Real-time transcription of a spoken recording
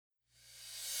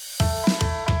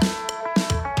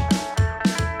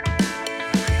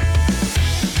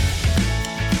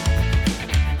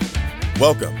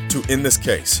Welcome to In This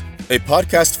Case, a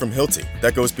podcast from Hilti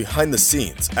that goes behind the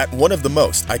scenes at one of the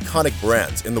most iconic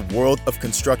brands in the world of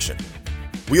construction.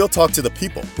 We'll talk to the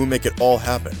people who make it all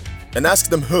happen and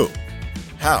ask them who,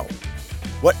 how,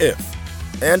 what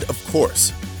if, and of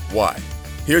course, why.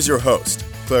 Here's your host,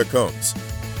 Claire Combs.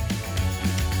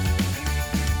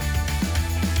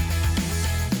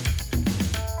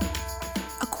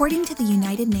 According to the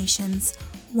United Nations,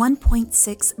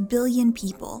 1.6 billion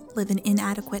people live in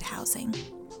inadequate housing.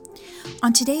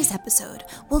 On today's episode,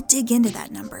 we'll dig into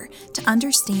that number to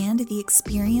understand the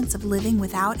experience of living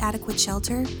without adequate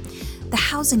shelter, the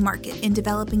housing market in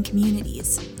developing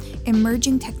communities,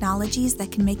 emerging technologies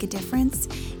that can make a difference,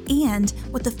 and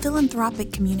what the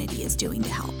philanthropic community is doing to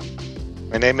help.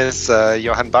 My name is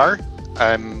Johan Barr.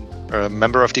 I'm a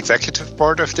member of the executive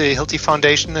board of the Hilti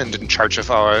Foundation and in charge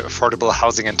of our affordable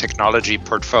housing and technology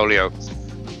portfolio.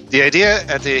 The idea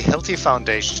at the Hilti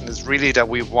Foundation is really that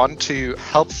we want to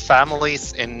help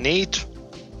families in need,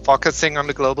 focusing on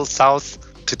the Global South,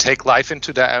 to take life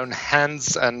into their own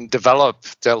hands and develop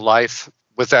their life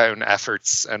with their own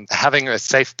efforts. And having a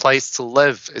safe place to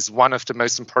live is one of the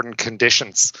most important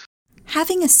conditions.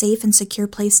 Having a safe and secure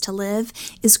place to live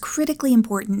is critically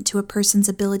important to a person's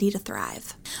ability to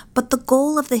thrive. But the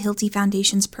goal of the Hilti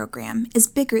Foundation's program is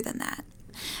bigger than that.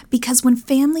 Because when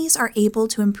families are able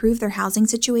to improve their housing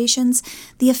situations,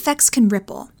 the effects can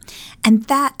ripple. And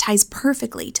that ties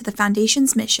perfectly to the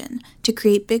Foundation's mission to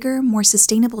create bigger, more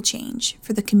sustainable change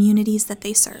for the communities that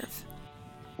they serve.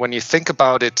 When you think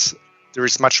about it, there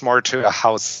is much more to a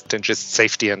house than just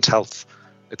safety and health.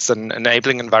 It's an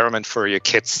enabling environment for your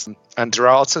kids. And there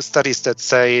are also studies that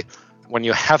say when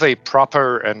you have a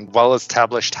proper and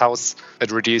well-established house,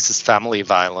 it reduces family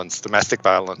violence, domestic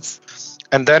violence.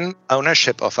 And then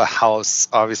ownership of a house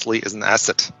obviously is an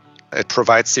asset. It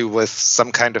provides you with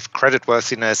some kind of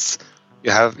creditworthiness.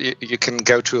 You can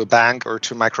go to a bank or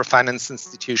to a microfinance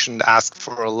institution, ask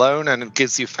for a loan, and it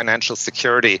gives you financial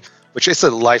security, which is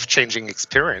a life-changing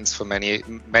experience for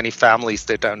many families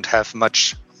that don't have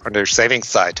much on their savings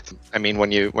side. I mean,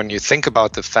 when you think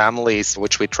about the families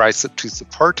which we try to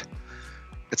support,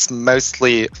 it's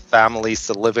mostly families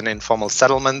that live in informal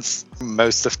settlements.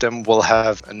 Most of them will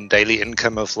have a daily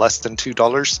income of less than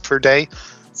 $2 per day.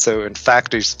 So in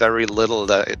fact, there's very little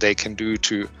that they can do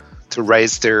to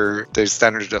raise their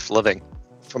standard of living.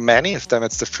 For many of them,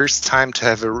 it's the first time to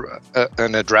have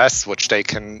an address which they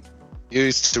can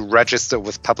use to register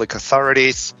with public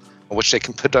authorities, which they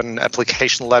can put on an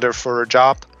application letter for a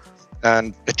job.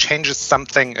 And it changes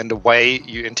something in the way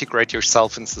you integrate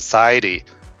yourself in society.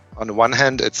 On the one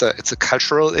hand, it's a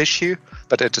cultural issue,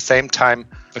 but at the same time,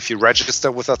 if you register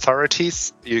with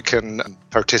authorities, you can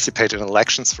participate in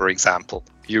elections, for example.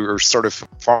 You're sort of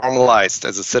formalized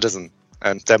as a citizen,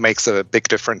 and that makes a big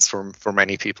difference for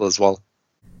many people as well.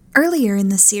 Earlier in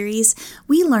this series,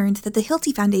 we learned that the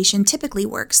Hilti Foundation typically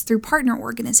works through partner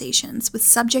organizations with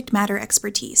subject matter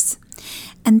expertise.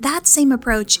 And that same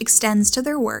approach extends to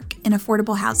their work in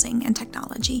affordable housing and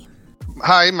technology.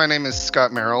 Hi, my name is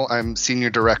Scott Merrill. I'm Senior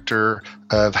Director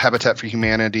of Habitat for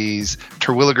Humanity's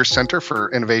Terwilliger Center for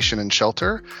Innovation and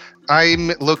Shelter. I'm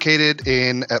located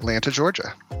in Atlanta,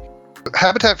 Georgia.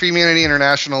 Habitat for Humanity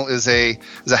International is a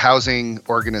housing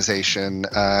organization,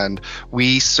 and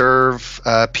we serve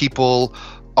people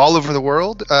all over the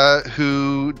world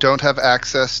who don't have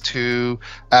access to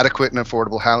adequate and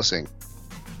affordable housing.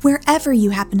 Wherever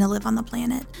you happen to live on the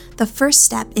planet, the first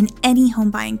step in any home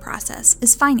buying process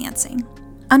is financing.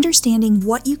 Understanding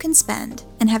what you can spend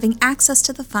and having access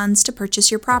to the funds to purchase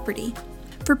your property.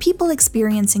 For people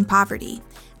experiencing poverty,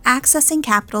 accessing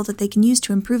capital that they can use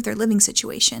to improve their living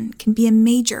situation can be a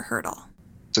major hurdle.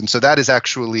 And so that is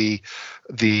actually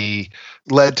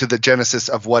led to the genesis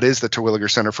of what is the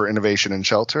Terwilliger Center for Innovation and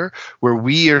Shelter, where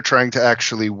we are trying to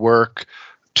actually work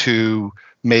to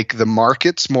make the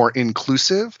markets more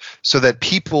inclusive so that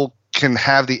people can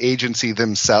have the agency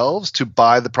themselves to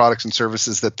buy the products and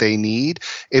services that they need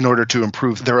in order to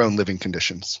improve their own living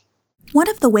conditions. One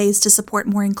of the ways to support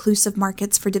more inclusive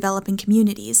markets for developing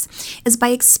communities is by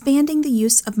expanding the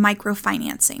use of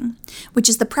microfinancing, which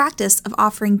is the practice of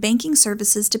offering banking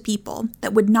services to people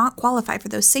that would not qualify for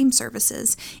those same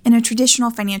services in a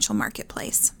traditional financial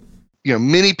marketplace.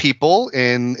 Many people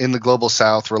in the Global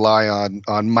South rely on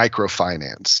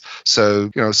microfinance. So,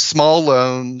 small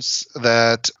loans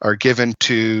that are given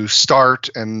to start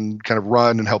and kind of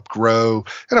run and help grow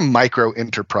kind of micro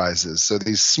enterprises. So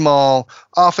these small,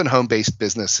 often home-based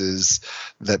businesses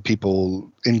that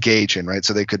people engage in, right?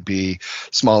 So they could be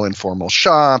small informal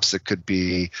shops. It could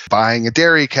be buying a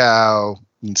dairy cow,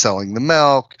 and selling the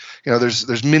milk.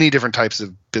 There's many different types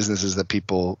of businesses that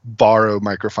people borrow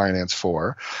microfinance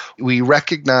for. We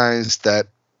recognize that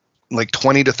like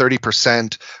 20 to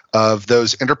 30% of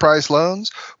those enterprise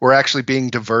loans were actually being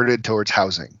diverted towards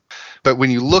housing. But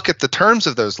when you look at the terms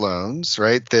of those loans,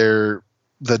 right, the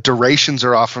durations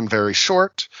are often very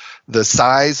short. The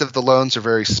size of the loans are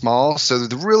very small. So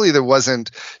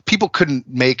people couldn't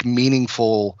make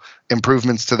meaningful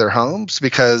improvements to their homes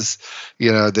because,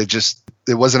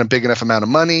 it wasn't a big enough amount of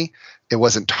money. It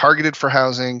wasn't targeted for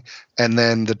housing. And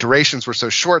then the durations were so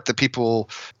short that people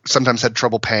sometimes had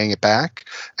trouble paying it back.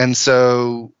 And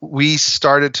so we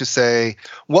started to say,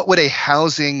 what would a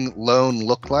housing loan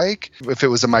look like if it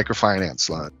was a microfinance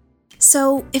loan?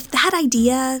 So if that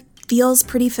idea feels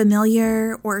pretty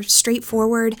familiar or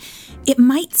straightforward, it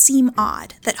might seem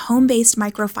odd that home-based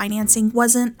microfinancing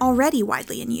wasn't already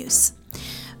widely in use.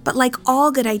 But like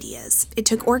all good ideas, it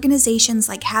took organizations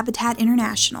like Habitat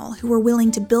International who were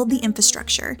willing to build the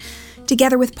infrastructure,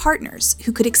 together with partners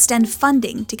who could extend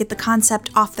funding to get the concept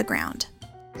off the ground.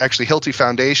 Actually, Hilti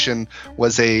Foundation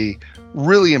was a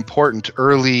really important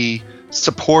early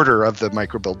supporter of the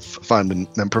Microbuild Fund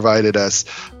and provided us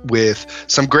with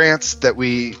some grants that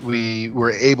we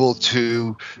were able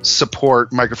to support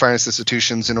microfinance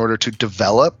institutions in order to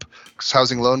develop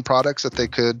housing loan products that they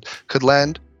could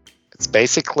lend. It's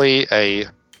basically a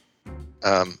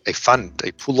fund,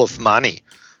 a pool of money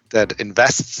that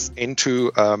invests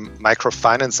into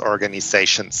microfinance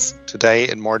organizations today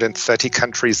in more than 30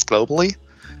 countries globally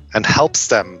and helps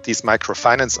them, these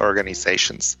microfinance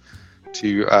organizations,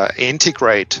 to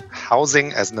integrate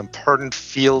housing as an important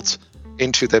field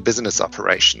into their business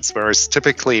operations, whereas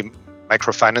typically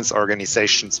microfinance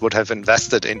organizations would have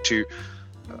invested into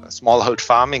smallhold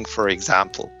farming, for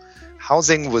example.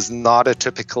 Housing was not a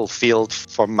typical field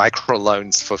for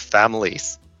microloans for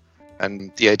families.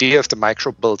 And the idea of the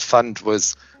Microbuild Fund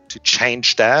was to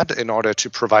change that in order to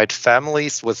provide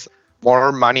families with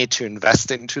more money to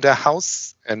invest into their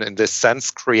house and in this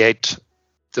sense create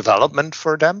development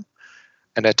for them.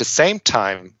 And at the same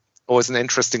time, it was an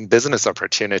interesting business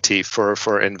opportunity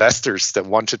for investors that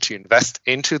wanted to invest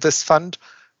into this fund.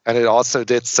 And it also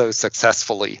did so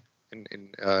successfully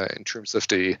in terms of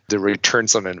the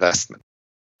returns on investment.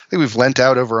 I think we've lent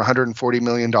out over $140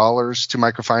 million to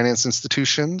microfinance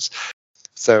institutions.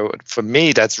 So for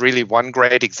me, that's really one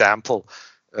great example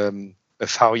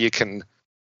of how you can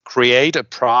create a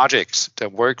project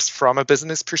that works from a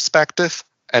business perspective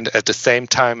and at the same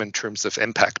time in terms of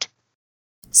impact.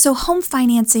 So home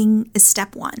financing is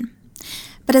step one.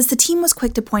 But as the team was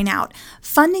quick to point out,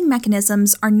 funding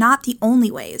mechanisms are not the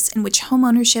only ways in which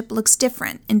homeownership looks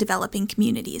different in developing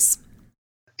communities.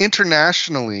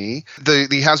 Internationally,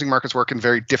 the housing markets work in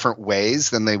very different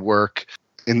ways than they work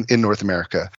in North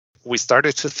America. We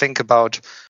started to think about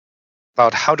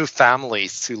how do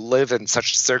families who live in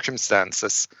such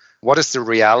circumstances, what is the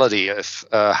reality of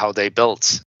how they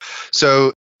build?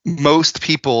 So most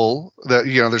people,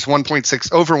 there's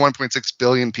over 1.6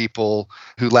 billion people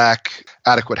who lack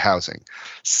adequate housing.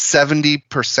 70%,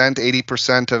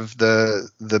 80% of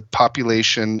the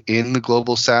population in the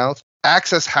global South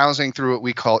access housing through what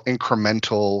we call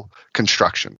incremental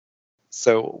construction.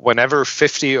 So whenever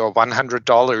 $50 or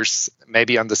 $100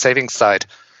 maybe on the savings side,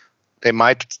 they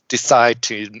might decide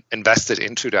to invest it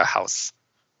into their house.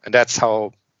 And that's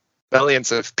how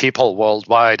billions of people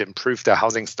worldwide improve their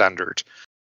housing standard.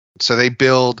 So they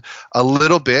build a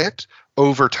little bit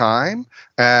over time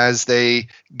as they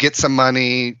get some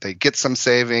money, they get some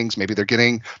savings, maybe they're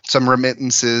getting some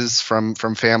remittances from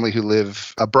family who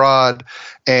live abroad,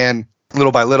 and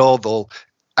little by little they'll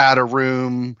add a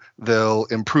room, they'll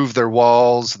improve their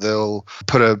walls, they'll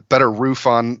put a better roof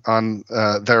on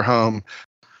their home.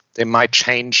 They might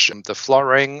change the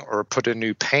flooring or put a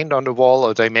new paint on the wall,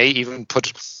 or they may even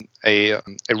put a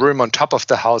room on top of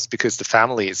the house because the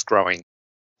family is growing.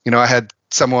 I had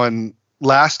someone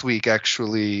last week,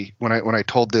 actually, when I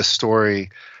told this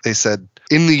story, they said,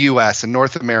 in the U.S., in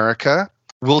North America,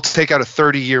 we'll take out a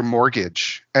 30-year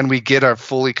mortgage and we get a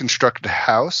fully constructed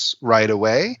house right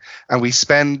away. And we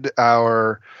spend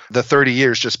the 30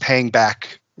 years just paying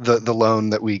back the loan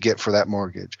that we get for that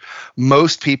mortgage.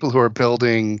 Most people who are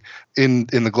building in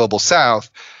the global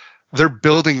South, they're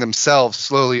building themselves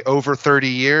slowly over 30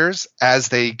 years as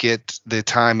they get the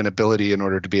time and ability in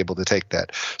order to be able to take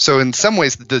that. So in some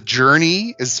ways, the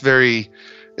journey is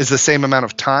the same amount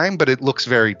of time, but it looks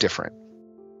very different.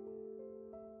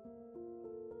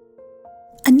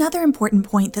 Another important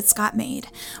point that Scott made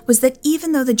was that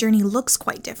even though the journey looks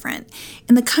quite different,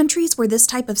 in the countries where this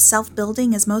type of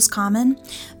self-building is most common,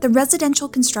 the residential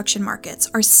construction markets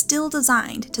are still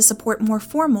designed to support more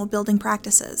formal building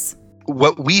practices.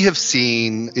 What we have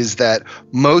seen is that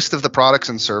most of the products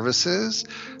and services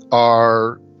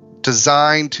are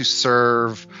designed to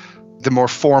serve the more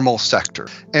formal sector.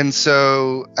 And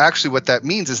so actually what that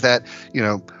means is that,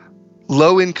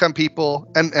 low-income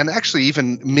people and actually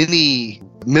even many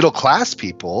middle-class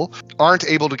people aren't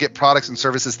able to get products and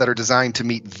services that are designed to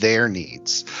meet their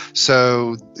needs.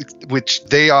 So, which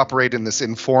they operate in this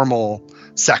informal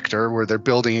sector where they're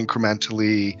building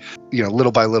incrementally,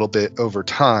 little by little bit over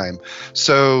time.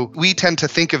 So we tend to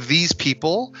think of these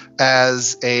people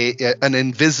as an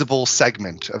invisible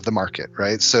segment of the market,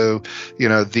 right? So,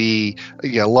 the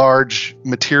large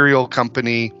material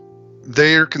company,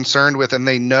 they're concerned with, and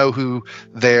they know who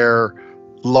their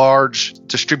large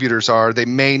distributors are. They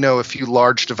may know a few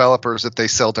large developers that they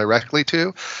sell directly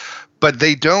to, but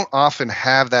they don't often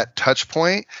have that touch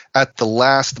point at the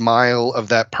last mile of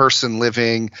that person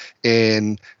living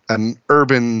in an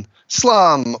urban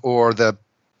slum or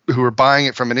who are buying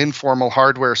it from an informal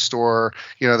hardware store,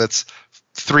 that's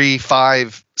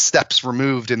 3-5 steps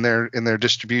removed in their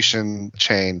distribution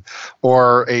chain,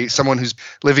 or someone who's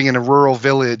living in a rural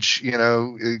village,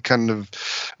 kind of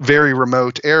very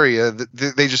remote area.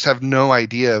 They just have no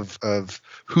idea of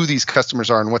who these customers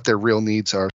are and what their real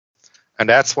needs are. And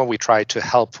that's what we try to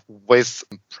help with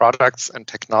products and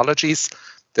technologies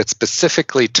that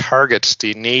specifically target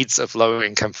the needs of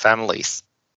low-income families.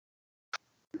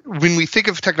 When we think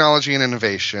of technology and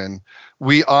innovation,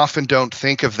 we often don't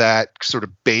think of that sort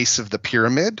of base of the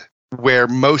pyramid where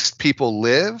most people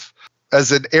live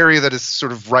as an area that is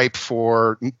sort of ripe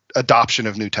for adoption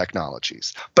of new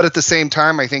technologies. But at the same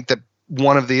time, I think that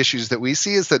one of the issues that we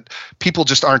see is that people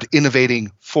just aren't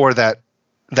innovating for that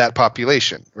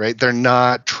population, right? They're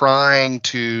not trying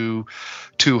to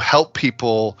help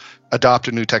people adopt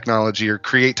a new technology or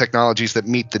create technologies that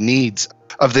meet the needs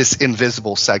of this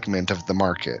invisible segment of the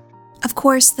market. Of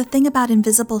course, the thing about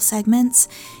invisible segments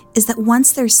is that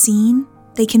once they're seen,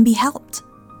 they can be helped.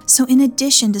 So in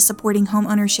addition to supporting home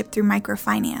ownership through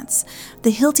microfinance,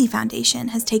 the Hilti Foundation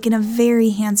has taken a very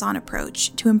hands-on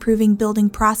approach to improving building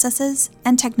processes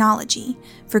and technology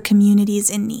for communities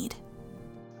in need.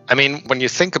 I mean, when you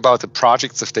think about the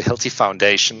projects of the Hilti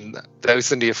Foundation,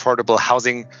 those in the affordable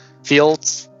housing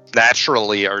fields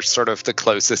naturally are sort of the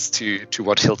closest to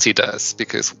what Hilti does,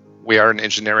 because we are an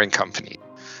engineering company.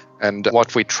 And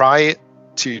what we try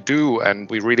to do, and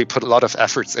we really put a lot of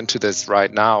efforts into this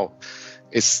right now,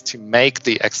 is to make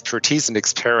the expertise and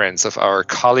experience of our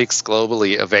colleagues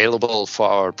globally available for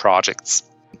our projects.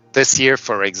 This year,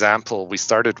 for example, we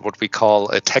started what we call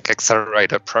a tech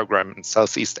accelerator program in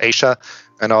Southeast Asia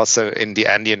and also in the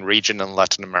Andean region in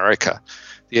Latin America.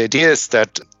 The idea is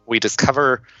that we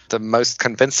discover the most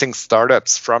convincing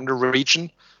startups from the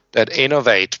region that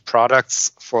innovate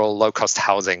products for low-cost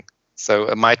housing. So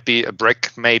it might be a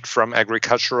brick made from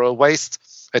agricultural waste.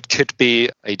 It could be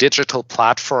a digital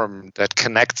platform that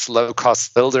connects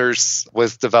low-cost builders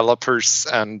with developers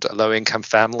and low-income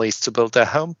families to build their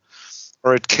home.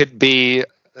 Or it could be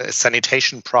a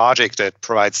sanitation project that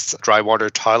provides dry water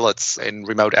toilets in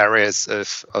remote areas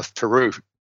of Peru.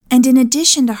 And in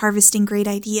addition to harvesting great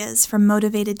ideas from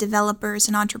motivated developers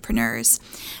and entrepreneurs,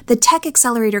 the Tech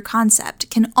Accelerator concept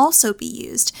can also be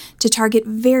used to target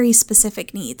very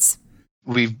specific needs.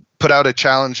 We've put out a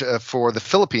challenge for the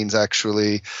Philippines,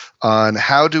 actually, on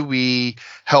how do we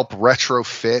help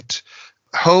retrofit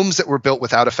homes that were built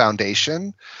without a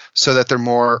foundation so that they're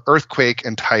more earthquake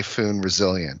and typhoon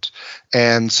resilient.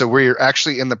 And so we're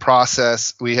actually in the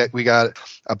process. We got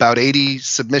about 80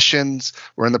 submissions.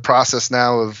 We're in the process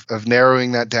now of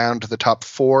narrowing that down to the top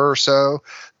 4 or so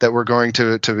that we're going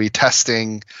to be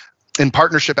testing in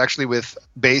partnership actually with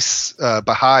Base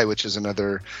Baha'i, which is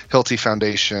another Hilti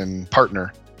Foundation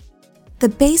partner. The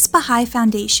Base Baha'i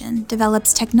Foundation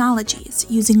develops technologies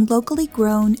using locally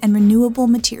grown and renewable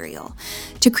material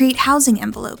to create housing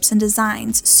envelopes and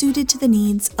designs suited to the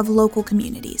needs of local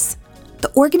communities.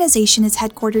 The organization is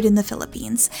headquartered in the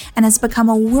Philippines and has become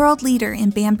a world leader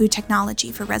in bamboo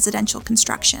technology for residential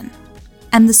construction.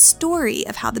 And the story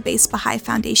of how the Base Baha'i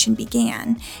Foundation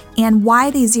began and why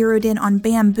they zeroed in on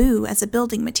bamboo as a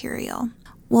building material,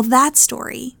 well, that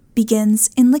story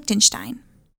begins in Liechtenstein.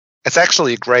 It's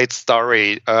actually a great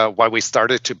story why we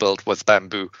started to build with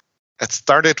bamboo. It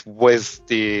started with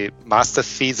the master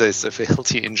thesis of a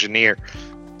Hilti engineer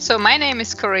So my name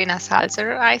is Corina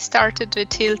Salzer. I started with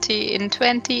Hilti in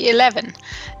 2011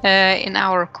 in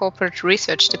our corporate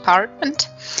research department.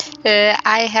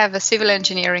 I have a civil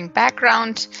engineering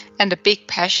background and a big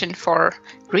passion for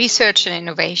research and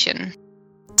innovation.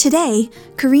 Today,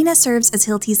 Corina serves as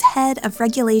Hilti's head of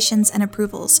regulations and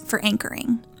approvals for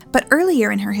anchoring. But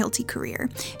earlier in her Hilti career,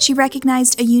 she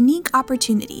recognized a unique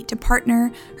opportunity to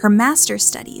partner her master's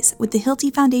studies with the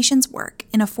Hilti Foundation's work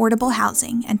in affordable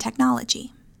housing and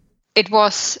technology. It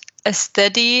was a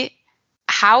study,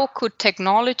 how could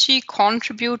technology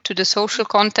contribute to the social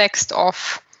context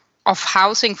of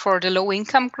housing for the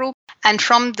low-income group? And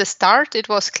from the start, it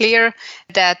was clear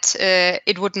that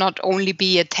it would not only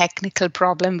be a technical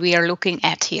problem we are looking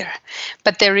at here,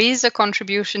 but there is a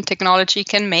contribution technology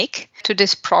can make to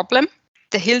this problem.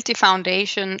 The Hilti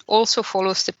Foundation also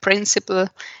follows the principle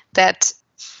that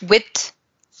with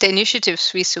the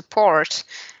initiatives we support,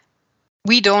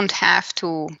 we don't have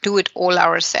to do it all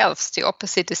ourselves. The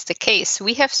opposite is the case.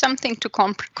 We have something to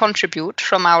contribute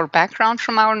from our background,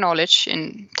 from our knowledge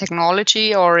in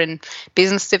technology or in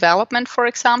business development, for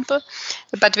example.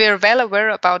 But we are well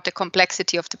aware about the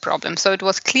complexity of the problem. So it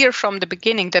was clear from the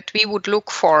beginning that we would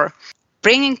look for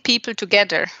bringing people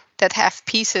together that have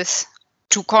pieces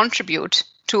to contribute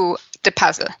to the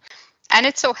puzzle. And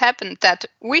it so happened that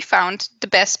we found the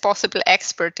best possible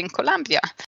expert in Colombia.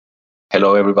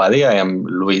 Hello, everybody. I am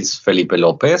Luis Felipe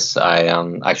Lopez. I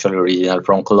am actually original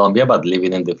from Colombia, but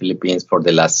living in the Philippines for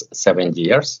the last 7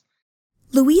 years.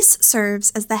 Luis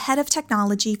serves as the head of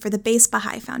technology for the Base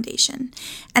Baha'i Foundation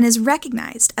and is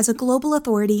recognized as a global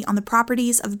authority on the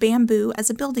properties of bamboo as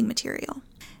a building material.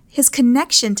 His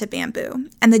connection to bamboo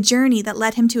and the journey that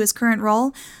led him to his current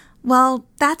role, well,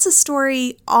 that's a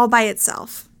story all by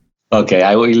itself. Okay,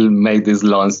 I will make this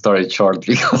long story short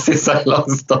because it's a long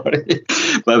story.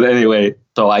 But anyway,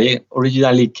 so I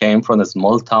originally came from a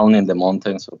small town in the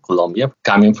mountains of Colombia,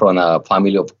 coming from a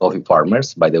family of coffee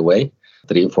farmers, by the way,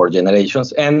 3-4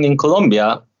 generations. And in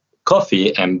Colombia,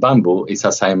 coffee and bamboo is a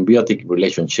symbiotic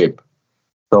relationship.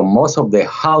 So most of the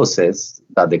houses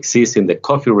that exist in the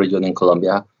coffee region in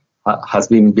Colombia has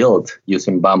been built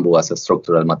using bamboo as a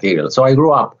structural material. So I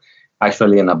grew up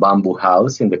actually in a bamboo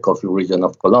house in the coffee region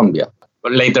of Colombia.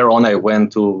 But later on, I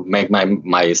went to make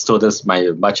my studies,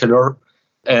 my bachelor,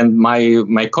 and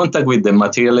my contact with the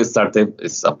material started,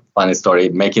 it's a funny story,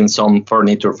 making some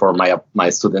furniture for my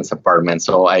students' apartment.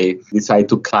 So I decided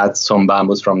to cut some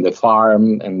bamboos from the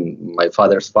farm and my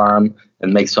father's farm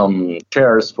and make some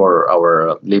chairs for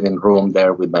our living room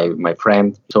there with my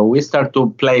friend. So we start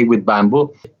to play with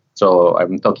bamboo. So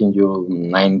I'm talking you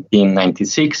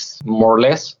 1996, more or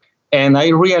less. And I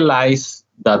realized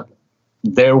that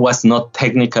there was not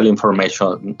technical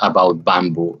information about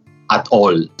bamboo at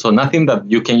all. So nothing that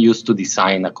you can use to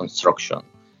design a construction.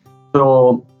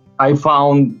 So I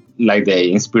found like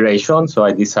the inspiration. So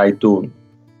I decided to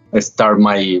start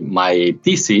my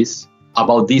thesis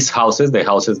about these houses, the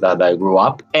houses that I grew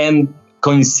up. And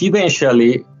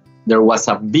coincidentally, there was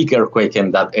a big earthquake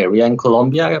in that area in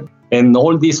Colombia. And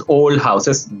all these old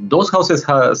houses, those houses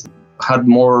had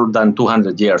more than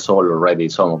 200 years old already,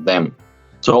 some of them.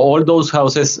 So all those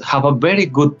houses have a very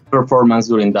good performance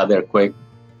during that earthquake.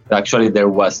 Actually, there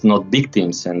was no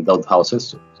victims in those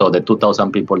houses. So the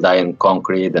 2,000 people died in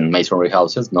concrete and masonry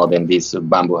houses, not in these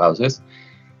bamboo houses.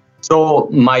 So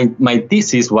my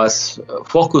thesis was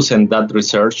focused on that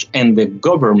research, and the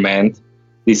government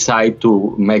decided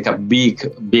to make a big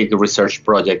research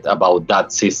project about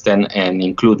that system and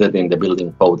include it in the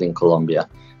building code in Colombia.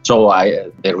 So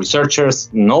the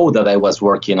researchers know that I was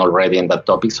working already in that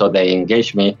topic, so they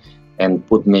engaged me and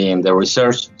put me in the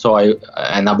research. So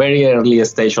in a very early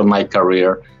stage of my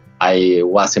career, I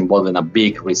was involved in a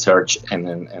big research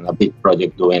and a big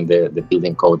project doing the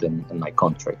building code in my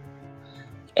country.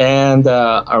 And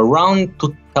around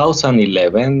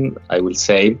 2011, I will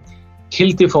say,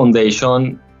 Hilti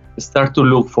Foundation started to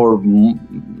look for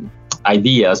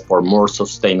ideas for more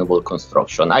sustainable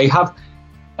construction. I have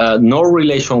no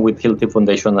relation with Hilti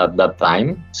Foundation at that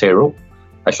time, zero.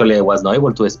 Actually, I was not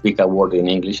able to speak a word in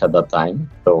English at that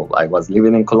time. So I was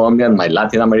living in Colombia, in my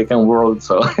Latin American world.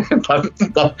 So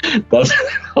that's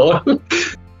all.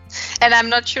 And I'm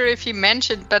not sure if he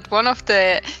mentioned, but one of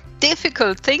the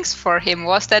difficult things for him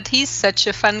was that he's such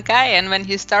a fun guy. And when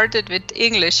he started with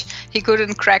English, he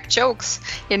couldn't crack jokes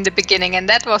in the beginning. And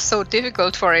that was so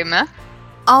difficult for him, huh?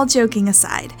 All joking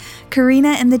aside,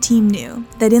 Corina and the team knew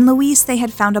that in Luis they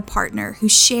had found a partner who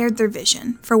shared their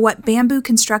vision for what bamboo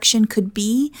construction could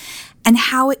be and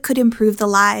how it could improve the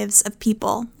lives of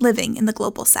people living in the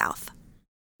global south.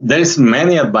 There's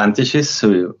many advantages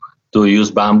to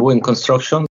use bamboo in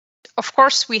construction. of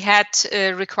course, we had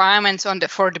requirements on the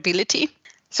affordability.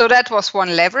 So that was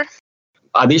one lever.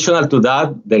 Additional to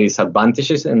that, there is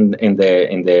advantages in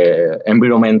the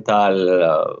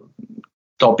environmental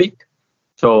topic.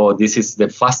 So this is the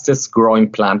fastest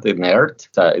growing plant in Earth.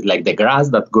 It's like the grass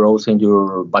that grows in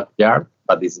your backyard,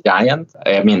 but it's giant.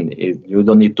 I mean, you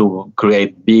don't need to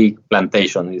create big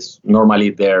plantation. It's normally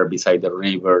there beside the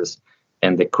rivers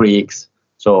and the creeks.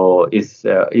 So it's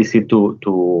easy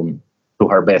to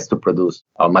harvest, to produce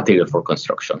material for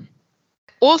construction.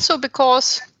 Also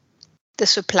because the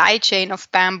supply chain of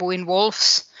bamboo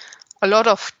involves a lot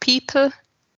of people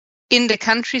in the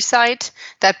countryside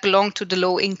that belong to the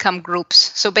low-income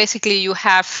groups. So basically you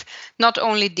have not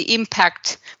only the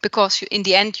impact because in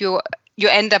the end you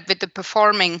end up with a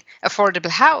performing affordable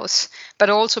house, but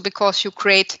also because you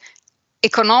create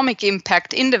economic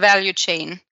impact in the value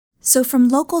chain. So from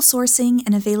local sourcing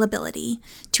and availability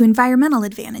to environmental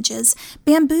advantages,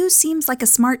 bamboo seems like a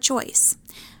smart choice.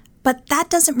 But that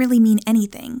doesn't really mean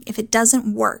anything if it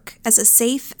doesn't work as a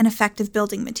safe and effective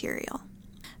building material.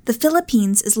 The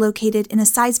Philippines is located in a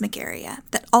seismic area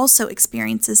that also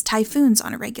experiences typhoons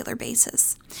on a regular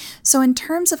basis. So in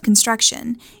terms of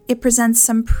construction, it presents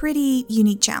some pretty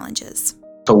unique challenges.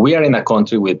 So we are in a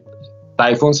country with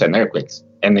typhoons and earthquakes,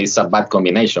 and it's a bad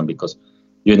combination because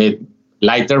you need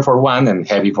lighter for one and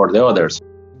heavy for the others.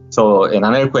 So in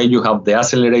an earthquake, you have the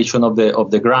acceleration of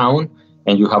the ground,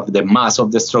 and you have the mass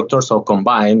of the structure. So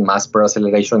combined, mass per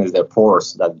acceleration is the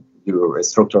force that your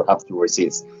structure has to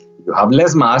resist. If you have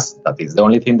less mass, that is the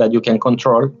only thing that you can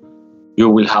control, you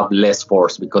will have less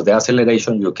force because the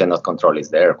acceleration you cannot control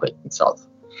is the earthquake itself.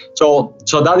 So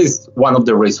that is one of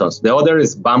the reasons. The other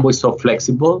is bamboo is so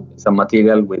flexible. It's a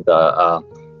material with a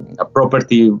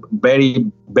property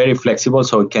very, very flexible,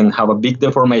 so it can have a big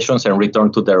deformations and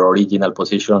return to their original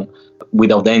position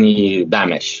without any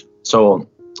damage. So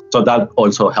that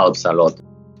also helps a lot.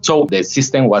 So the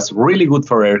system was really good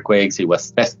for earthquakes. It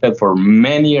was tested for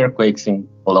many earthquakes in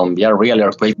Colombia, real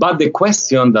earthquakes. But the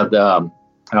question that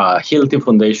Hilti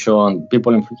Foundation,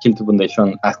 people in Hilti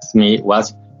Foundation asked me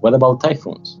was, what about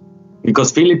typhoons?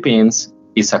 Because Philippines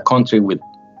is a country with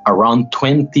around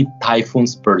 20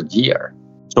 typhoons per year.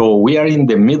 So we are in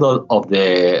the middle of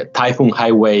the typhoon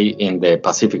highway in the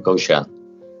Pacific Ocean.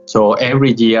 So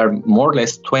every year, more or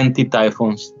less 20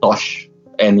 typhoons touch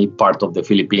any part of the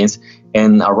Philippines,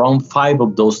 and around 5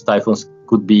 of those typhoons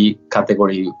could be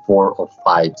category 4 or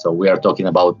 5. So we are talking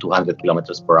about 200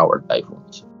 kilometers per hour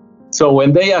typhoons. So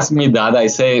when they ask me that, I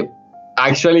say,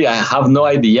 actually, I have no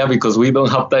idea because we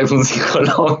don't have typhoons in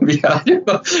Colombia.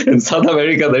 In South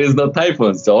America, there is no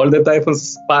typhoons. So all the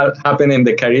typhoons happen in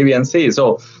the Caribbean Sea.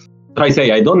 So I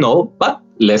say, I don't know, but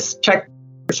let's check.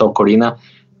 So Corina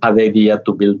had the idea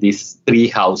to build these 3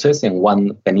 houses in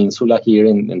one peninsula here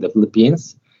in the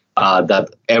Philippines, that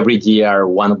every year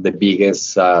one of the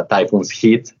biggest typhoons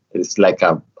hit. It's like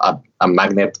a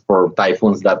magnet for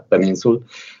typhoons, that peninsula.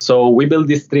 So we built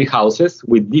these 3 houses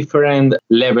with different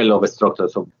level of structure.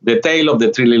 So the tale of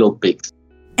the 3 little pigs.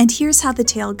 And here's how the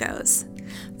tale goes.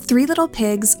 3 little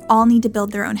pigs all need to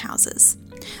build their own houses.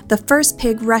 The first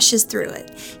pig rushes through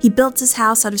it. He builds his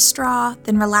house out of straw,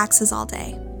 then relaxes all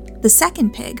day. The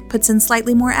second pig puts in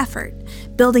slightly more effort,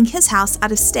 building his house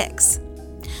out of sticks.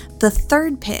 The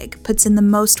third pig puts in the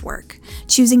most work,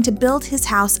 choosing to build his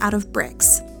house out of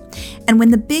bricks. And when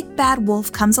the big bad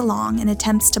wolf comes along and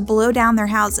attempts to blow down their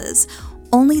houses,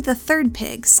 only the third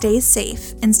pig stays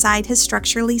safe inside his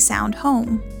structurally sound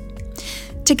home.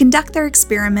 To conduct their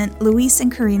experiment, Luis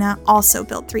and Corina also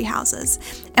built 3 houses,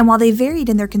 and while they varied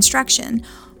in their construction,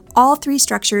 all 3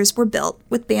 structures were built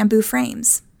with bamboo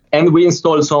frames. And we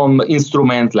installed some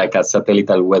instruments like a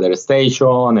satellite weather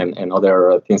station and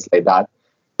other things like that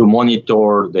to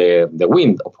monitor the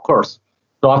wind, of course.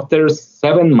 So after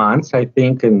 7 months, I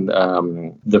think, and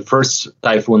the first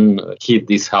typhoon hit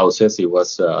these houses. It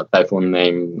was a typhoon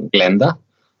named Glenda.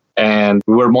 And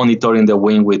we were monitoring the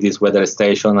wind with this weather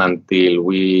station until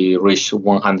we reached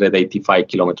 185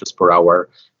 kilometers per hour,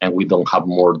 and we don't have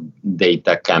more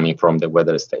data coming from the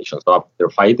weather station. So after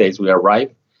 5 days, we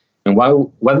arrived. And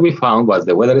what we found was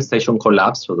the weather station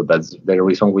collapsed, so that's the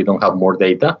reason we don't have more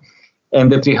data.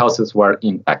 And the 3 houses were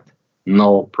intact,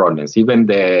 no problems. Even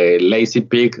the lazy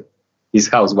pig, his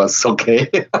house was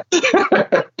okay.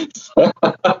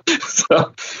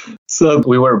 so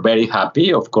we were very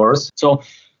happy, of course. So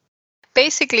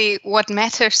basically, what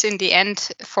matters in the end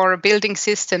for a building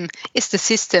system is the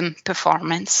system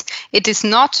performance. It is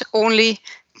not only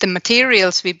the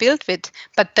materials we build with,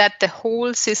 but that the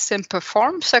whole system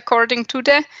performs according to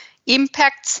the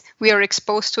impacts we are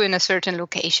exposed to in a certain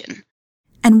location.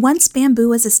 And once bamboo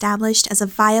was established as a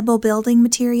viable building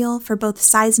material for both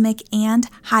seismic and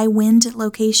high wind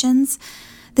locations,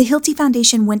 the Hilti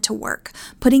Foundation went to work,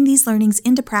 putting these learnings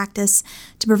into practice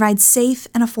to provide safe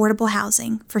and affordable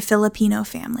housing for Filipino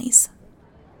families.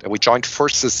 We joined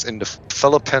forces in the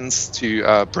Philippines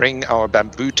to bring our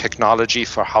bamboo technology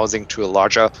for housing to a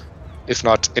larger, if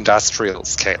not industrial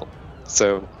scale.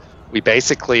 So we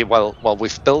basically,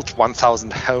 we've built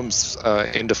 1,000 homes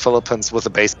in the Philippines with the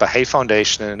Base Bahay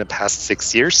Foundation in the past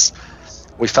 6 years.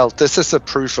 We felt this is a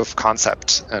proof of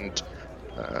concept, and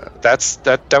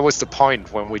that was the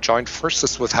point when we joined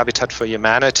forces with Habitat for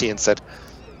Humanity and said,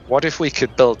 what if we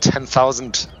could build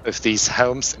 10,000 of these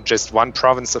homes in just one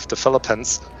province of the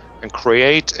Philippines and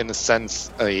create, in a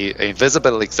sense, a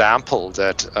visible example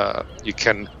that you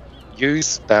can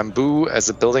use bamboo as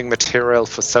a building material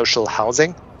for social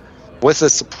housing, with the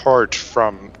support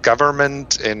from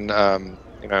government in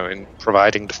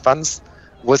providing the funds,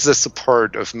 with the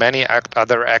support of many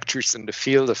other actors in the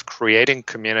field of creating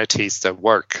communities that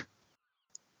work.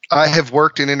 I have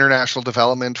worked in international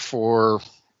development for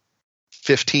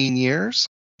 15 years.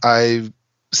 I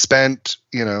spent,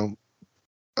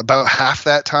 about half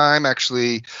that time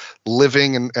actually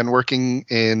living and working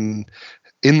in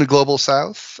the global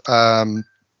South. And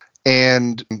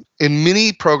in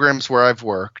many programs where I've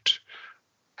worked,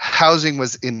 housing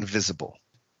was invisible.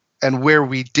 And where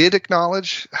we did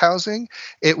acknowledge housing,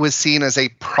 it was seen as a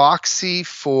proxy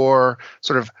for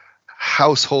sort of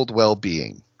household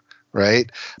well-being,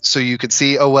 right? So you could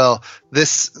see,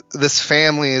 this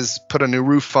family has put a new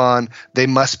roof on. They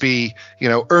must be,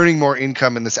 earning more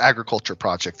income in this agriculture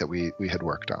project that we had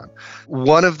worked on.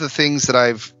 One of the things that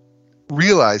I've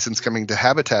realized since coming to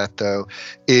Habitat, though,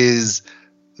 is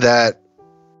that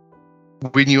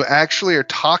when you actually are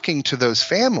talking to those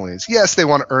families, yes, they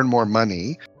want to earn more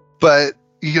money, but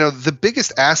the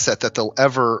biggest asset that they'll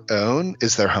ever own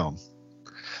is their home.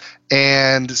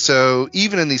 And so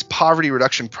even in these poverty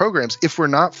reduction programs, if we're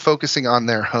not focusing on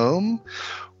their home,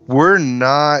 we're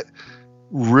not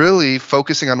really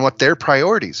focusing on what their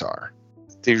priorities are.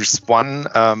 There's one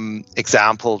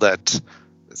example that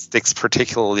sticks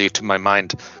particularly to my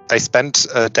mind. I spent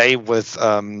a day with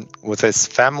this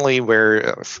family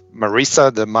where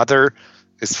Marisa, the mother,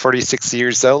 is 46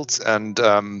 years old and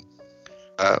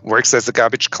works as a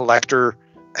garbage collector.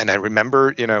 And I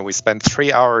remember, we spent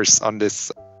 3 hours on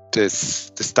this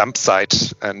dump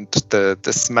site, and the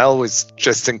smell was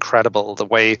just incredible. The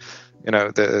way,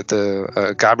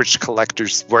 the garbage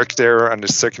collectors work there under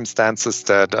circumstances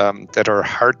that are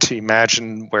hard to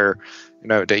imagine, where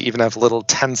they even have little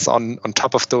tents on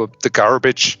top of the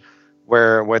garbage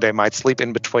where they might sleep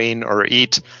in between or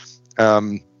eat.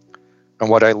 And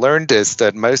what I learned is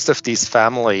that most of these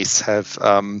families have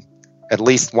at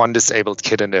least one disabled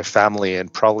kid in their family,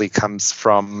 and probably comes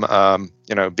from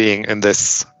being in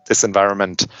this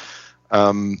environment.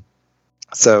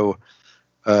 So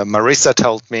Marisa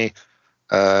told me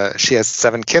she has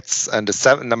 7 kids, and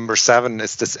number 7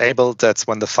 is disabled. That's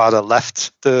when the father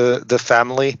left the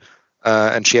family,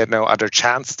 and she had no other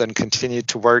chance than continue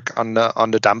to work on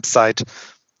the dump site.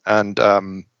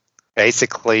 And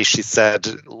basically, she said,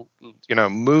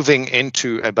 moving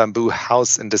into a bamboo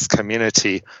house in this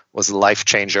community was a life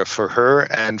changer for her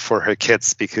and for her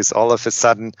kids, because all of a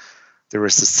sudden there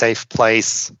was a safe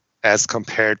place as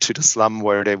compared to the slum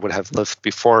where they would have lived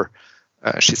before.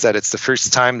 She said, it's the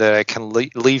first time that I can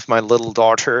leave my little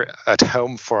daughter at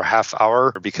home for a half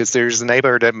hour because there's a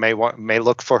neighbor that may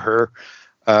look for her.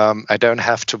 I don't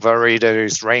have to worry that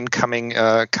there's rain coming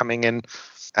in.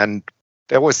 And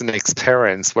there was an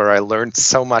experience where I learned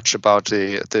so much about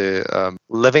the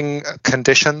living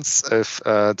conditions of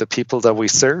the people that we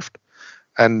served,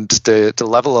 and the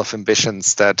level of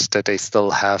ambitions that they still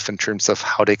have in terms of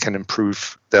how they can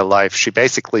improve their life. She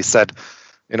basically said,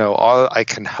 all I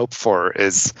can hope for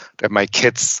is that my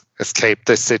kids escape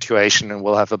this situation and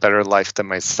will have a better life than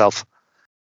myself.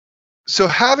 So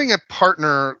having a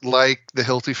partner like the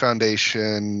Hilti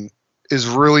Foundation is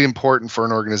really important for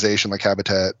an organization like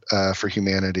Habitat for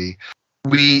Humanity.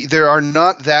 There are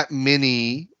not that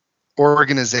many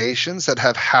organizations that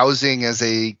have housing as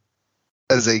a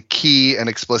key and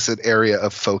explicit area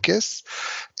of focus.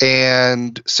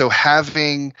 And so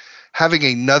having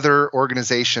another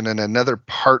organization and another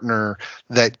partner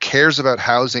that cares about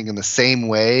housing in the same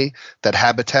way that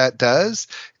Habitat does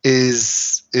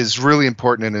is really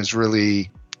important and is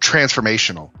really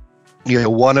transformational.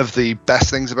 One of the best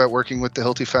things about working with the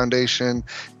Hilti Foundation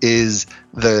is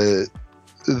the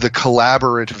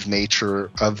collaborative nature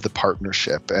of the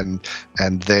partnership and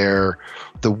the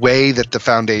way that the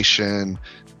foundation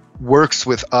works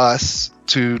with us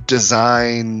to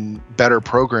design better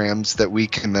programs that we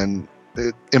can then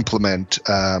implement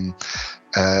and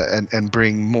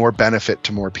bring more benefit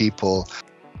to more people.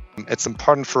 It's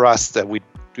important for us that we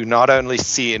do not only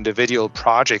see individual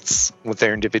projects with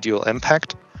their individual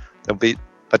impact, but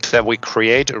that we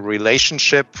create a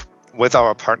relationship with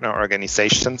our partner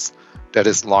organizations that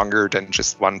is longer than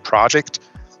just one project,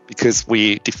 because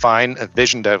we define a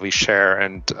vision that we share,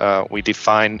 and we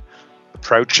define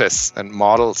approaches and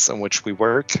models in which we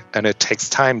work, and it takes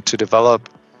time to develop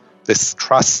this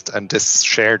trust and this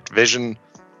shared vision,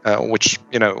 which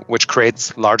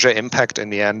creates larger impact in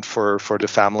the end for the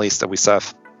families that we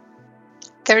serve.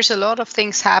 There's a lot of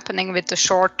things happening with the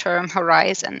short-term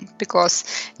horizon, because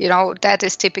that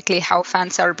is typically how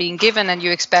funds are being given, and you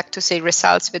expect to see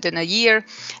results within a year.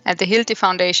 And the Hilti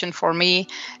Foundation, for me,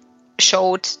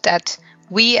 showed that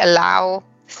we allow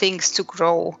things to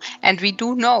grow. And we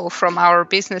do know from our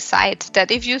business side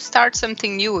that if you start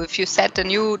something new, if you set a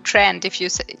new trend, if you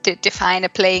define a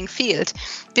playing field,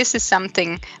 this is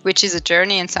something which is a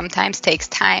journey and sometimes takes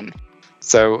time.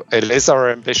 So it is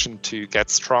our ambition to get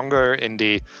stronger in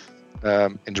the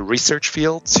research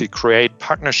field, to create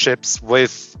partnerships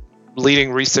with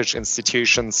leading research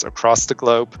institutions across the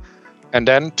globe, and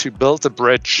then to build a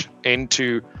bridge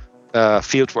into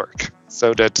fieldwork,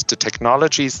 so that the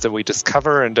technologies that we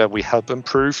discover and that we help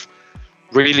improve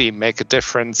really make a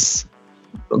difference.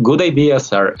 Good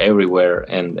ideas are everywhere,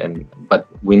 but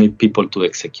we need people to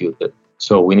execute it.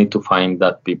 So we need to find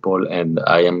that people, and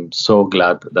I am so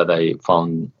glad that I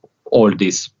found all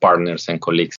these partners and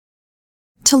colleagues.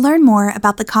 To learn more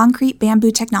about the concrete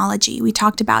bamboo technology we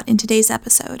talked about in today's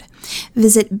episode,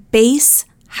 visit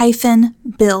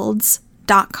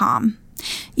base-builds.com.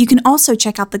 You can also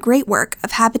check out the great work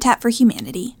of Habitat for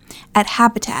Humanity at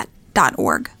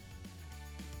habitat.org.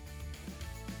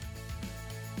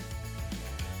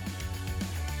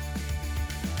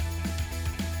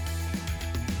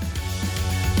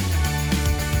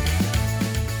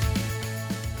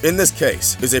 In This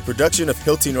Case is a production of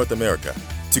Hilti North America.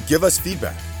 To give us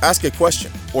feedback, ask a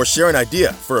question, or share an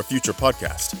idea for a future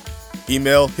podcast,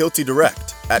 email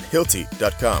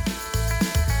hiltidirect@hilti.com.